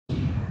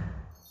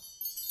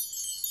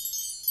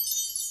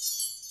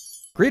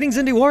Greetings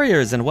Indie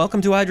Warriors and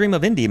welcome to I Dream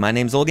of Indie. My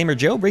name's OldGamer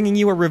Joe, bringing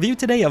you a review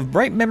today of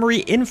Bright Memory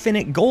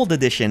Infinite Gold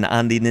Edition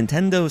on the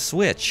Nintendo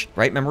Switch.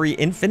 Bright Memory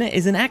Infinite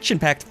is an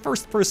action-packed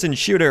first-person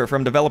shooter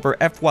from developer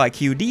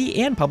FYQD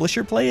and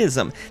publisher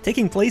PLAYISM.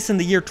 Taking place in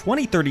the year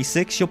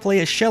 2036, you'll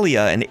play as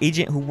Shelia, an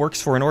agent who works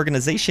for an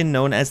organization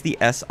known as the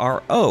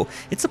SRO.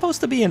 It's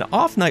supposed to be an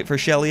off night for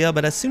Shelia,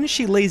 but as soon as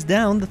she lays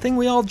down, the thing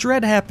we all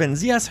dread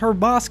happens. Yes, her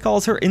boss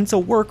calls her into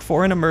work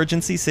for an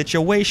emergency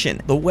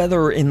situation. The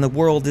weather in the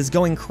world is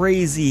going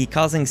crazy,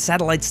 causing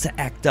satellites to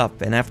act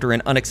up, and after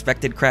an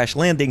unexpected crash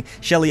landing,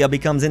 Shelia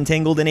becomes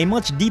entangled in a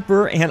much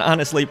deeper and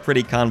honestly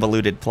pretty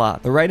convoluted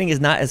plot. The writing is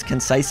not as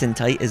concise and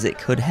tight as it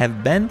could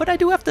have been, but I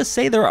do have to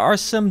say there are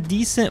some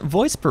decent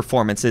voice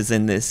performances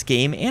in this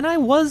game, and I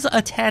was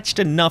attached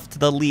enough to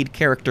the lead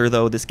character,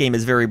 though this game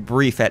is very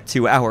brief at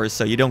 2 hours,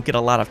 so you don't get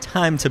a lot of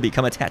time to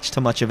become attached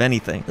to much of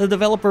anything. The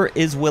developer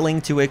is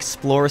willing to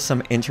explore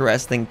some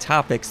interesting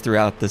topics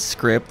throughout the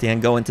script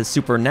and go into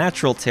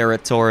supernatural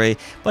territory,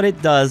 but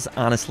it does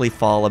honestly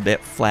fall a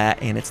bit flat,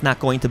 and it's not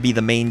going to be the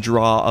main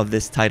draw of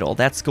this title.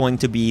 That's going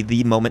to be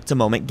the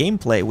moment-to-moment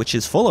gameplay, which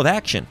is full of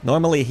action.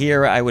 Normally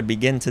here I would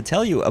begin to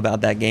tell you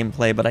about that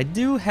gameplay, but I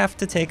do have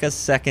to take a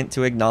second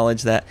to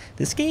acknowledge that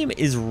this game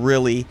is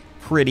really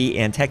pretty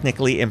and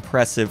technically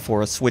impressive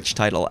for a Switch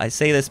title. I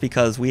say this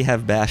because we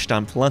have bashed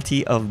on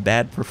plenty of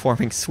bad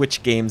performing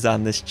Switch games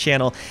on this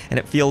channel, and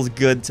it feels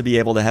good to be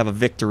able to have a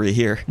victory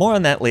here. More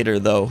on that later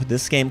though.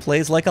 This game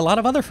plays like a lot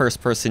of other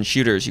first-person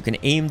shooters. You can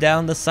aim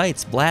down the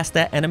sights, blast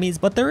at enemies,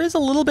 but there is a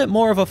little bit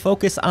more of a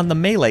focus on the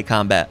melee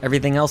combat.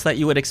 Everything else that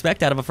you would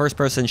expect out of a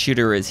first-person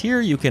shooter is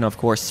here. You can of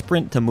course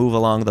sprint to move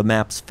along the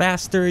maps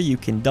faster, you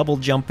can double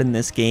jump in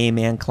this game,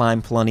 and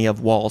climb plenty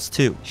of walls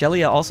too.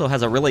 Shelia also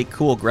has a really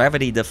cool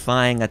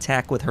gravity-defying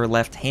attack with her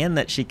left hand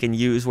that she can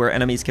use, where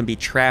enemies can be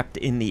trapped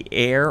in the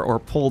air or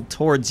pulled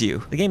towards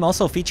you. The game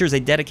also features a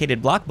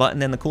dedicated block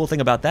button, and the cool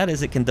thing about that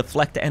is it can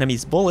deflect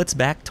enemies' bullets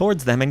back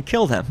towards them and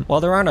kill them.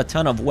 While there aren't a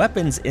ton of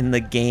weapons in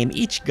the game,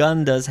 each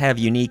gun does have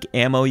unique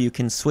ammo you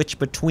can switch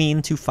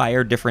between to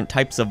fire different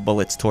types of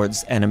bullets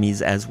towards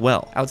enemies as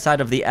well.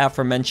 Outside of the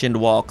aforementioned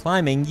wall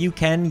climbing, you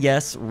can,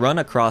 yes, run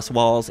across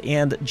walls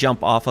and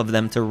jump off of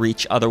them to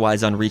reach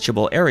otherwise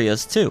unreachable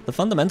areas too. The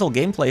fundamental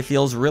gameplay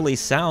feels really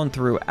sound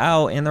throughout,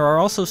 and there are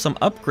also some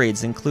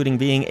upgrades, including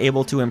being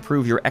able to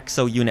improve your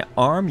exo unit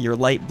arm, your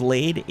light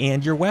blade,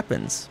 and your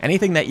weapons.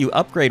 Anything that you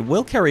upgrade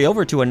will carry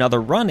over to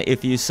another run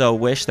if you so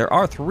wish. There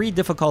are 3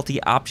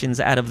 difficulty options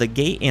out of the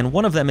gate, and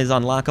one of them is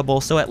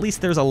unlockable, so at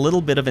least there's a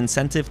little bit of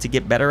incentive to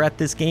get better at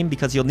this game,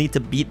 because you'll need to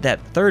beat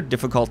that 3rd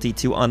difficulty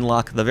to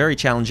unlock the very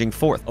challenging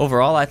 4th.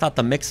 Overall, I thought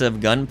the mix of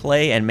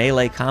gunplay and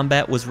melee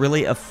combat was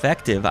really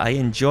effective. I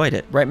enjoyed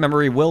it. Bright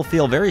Memory will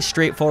feel very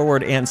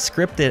straightforward and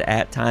scripted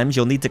at times.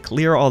 You'll need to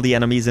clear all the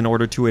enemies in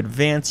order to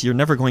advance. You're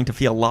never going to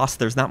feel lost.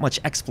 There's not much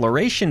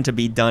exploration to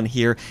be done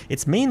here.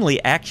 It's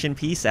mainly action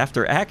piece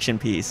after action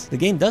piece. The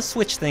game does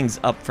switch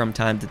things up from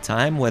time to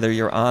time, whether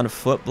you're on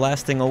foot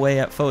blasting away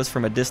at foes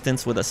from a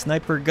distance with a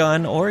sniper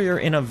gun, or you're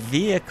in a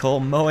vehicle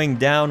mowing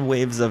down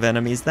waves of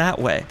enemies that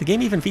way. The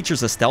game even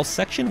features a stealth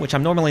section, which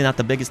I'm normally not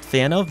the biggest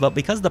fan of, but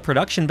because the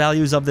production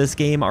values of this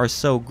game are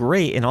so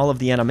great and all of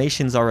the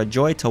animations are a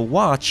joy to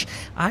watch,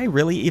 I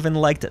really even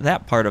liked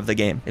that part of the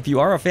game. If you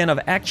are a fan of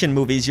action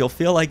movies, you'll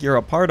feel like you're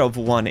a part of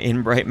one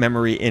in Bright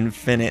Memory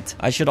Infinite.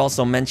 I should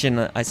also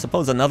mention, I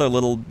suppose another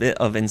little bit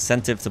of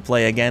incentive to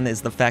play again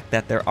is the fact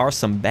that there are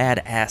some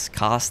badass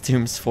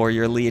costumes for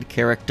your lead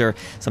character,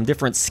 some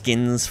different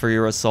skins for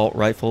your assault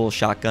rifle,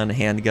 shotgun,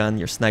 handgun,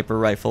 your sniper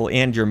rifle,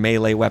 and your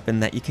melee weapon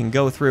that you can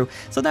go through,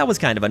 so that was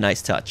kind of a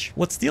nice touch.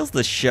 What steals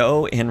the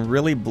show and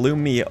really blew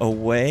me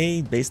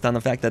away, based on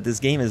the fact that this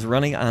game is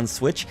running on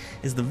Switch,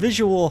 is the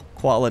visual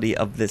quality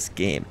of this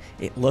game.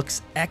 It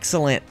looks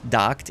excellent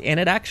docked, and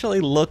it actually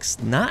looks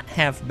not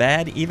half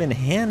bad even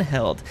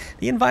handheld.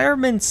 The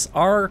environments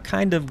are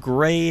kind of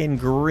gray and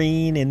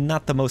green and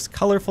not the most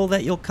colorful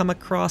that you'll come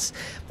across,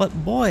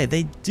 but boy,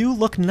 they do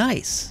look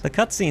nice. The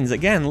cutscenes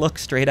again look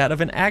straight out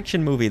of an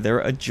action movie. They're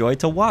a joy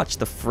to watch.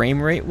 The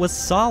frame rate was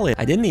solid.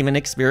 I didn't even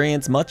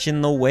experience much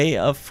in the way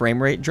of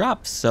frame rate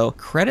drops, so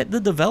credit the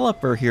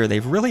developer here.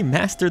 They've really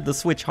mastered the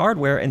Switch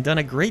hardware and done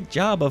a great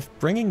job of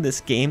bringing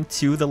this game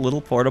to the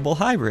little portable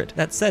hybrid.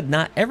 That said,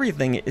 not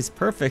everything is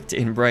perfect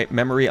in Bright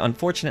Memory.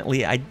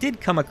 Unfortunately, I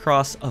did come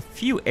across a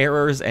few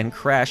errors and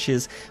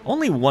crashes.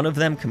 Only one of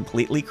them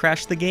completely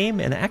crashed the game,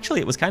 and actually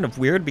it was kind of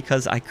weird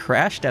because I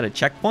crashed at a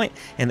checkpoint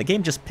and the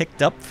game just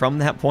picked up from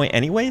that point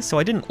anyway, so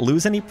I didn't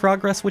lose any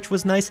progress, which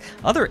was nice.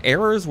 Other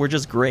errors were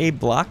just gray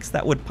blocks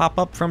that would pop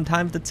up from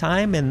time to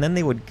time and then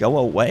they would go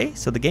away,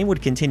 so the game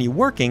would continue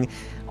working.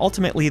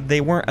 ultimately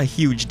they weren't a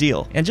huge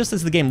deal. And just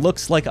as the game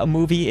looks like a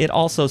movie, it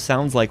also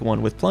sounds like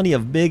one, with plenty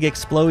of big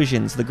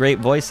explosions, the great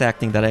voice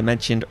acting that I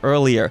mentioned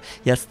earlier.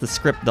 Yes, the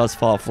script does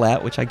fall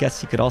flat, which I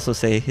guess you could also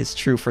say is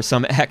true for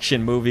some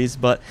action movies,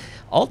 but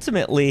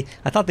ultimately,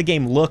 I thought the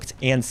game looked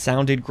and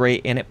sounded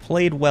great, and it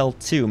played well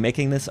too,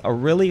 making this a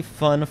really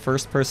fun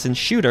first-person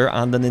shooter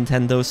on the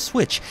Nintendo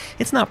Switch.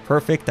 It's not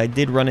perfect, I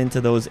did run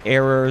into those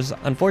errors.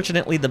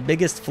 Unfortunately, the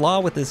biggest flaw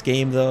with this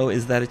game, though,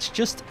 is that it's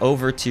just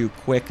over too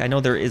quick. I know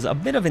there is a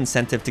bit of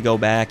incentive to go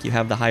back. You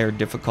have the higher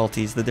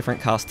difficulties, the different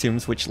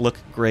costumes, which look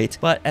great,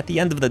 but at the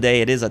end of the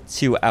day, it is a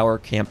 2-hour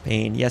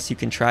campaign. Yes, you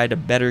can try to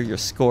better your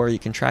score, you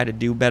can try to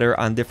do better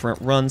on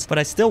different runs, but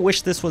I still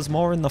wish this was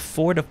more in the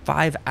 4 to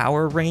 5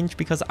 hour range,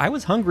 because I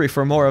was hungry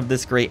for more of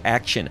this great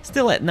action.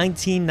 Still at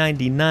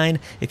 $19.99,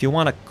 if you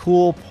want a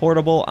cool,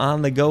 portable,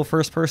 on-the-go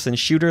first-person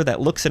shooter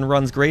that looks and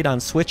runs great on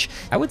Switch,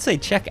 I would say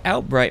check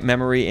out Bright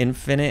Memory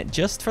Infinite,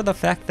 just for the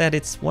fact that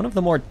it's one of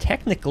the more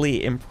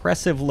technically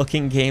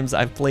impressive-looking games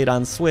I've played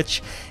on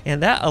Switch,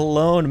 and that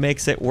alone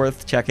makes it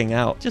worth checking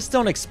out. Just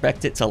don't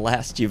expect it to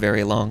last you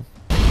very long.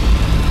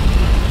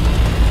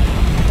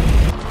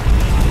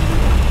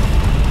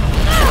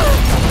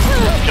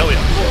 Kelly,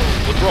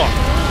 what's wrong?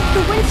 The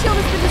windshield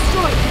has been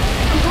destroyed.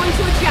 I'm going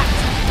to eject.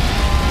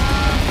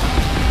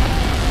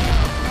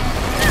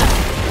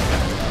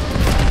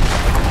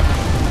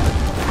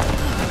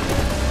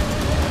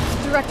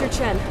 Director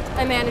Chen,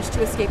 I managed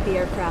to escape the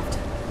aircraft.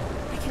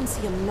 I can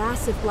see a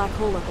massive black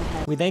hole up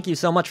ahead. We thank you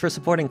so much for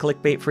supporting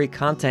clickbait-free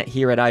content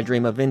here at I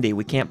Dream of Indie.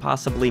 We can't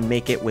possibly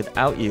make it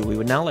without you. We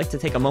would now like to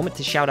take a moment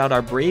to shout out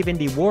our brave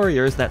indie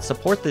warriors that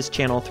support this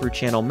channel through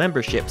channel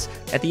memberships.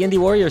 At the Indie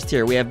Warriors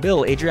tier, we have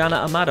Bill, Adriana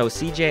Amato,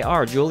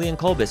 CJR, Julian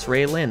Kolbis,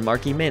 Ray Lynn,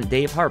 Marky Mint,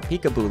 Dave Hart,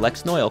 Peekaboo,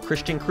 Lex Noyle,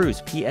 Christian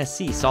Cruz,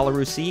 PSC,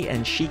 Solaru C,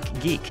 and Chic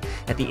Geek.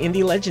 At the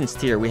Indie Legends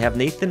tier, we have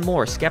Nathan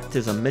Moore,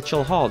 Skeptism,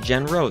 Mitchell Hall,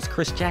 Jen Rose,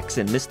 Chris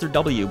Jackson, Mr.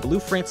 W, Blue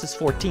Francis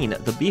 14,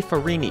 The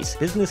Beefarinis,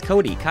 Business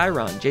Cody,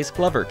 Chiron, Jace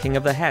Glover, King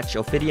of the Hatch,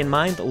 Ophidian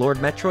Mind, Lord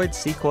Metroid,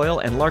 Seacoil,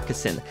 and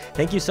Larkison.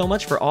 Thank you so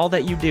much for all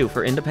that you do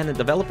for independent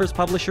developers,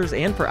 publishers,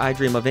 and for I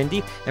Dream of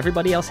Indie.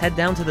 Everybody else, head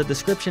down to the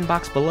description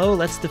box below.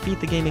 Let's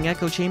defeat the gaming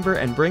echo chamber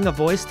and bring a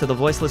voice to the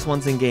voiceless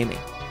ones in gaming.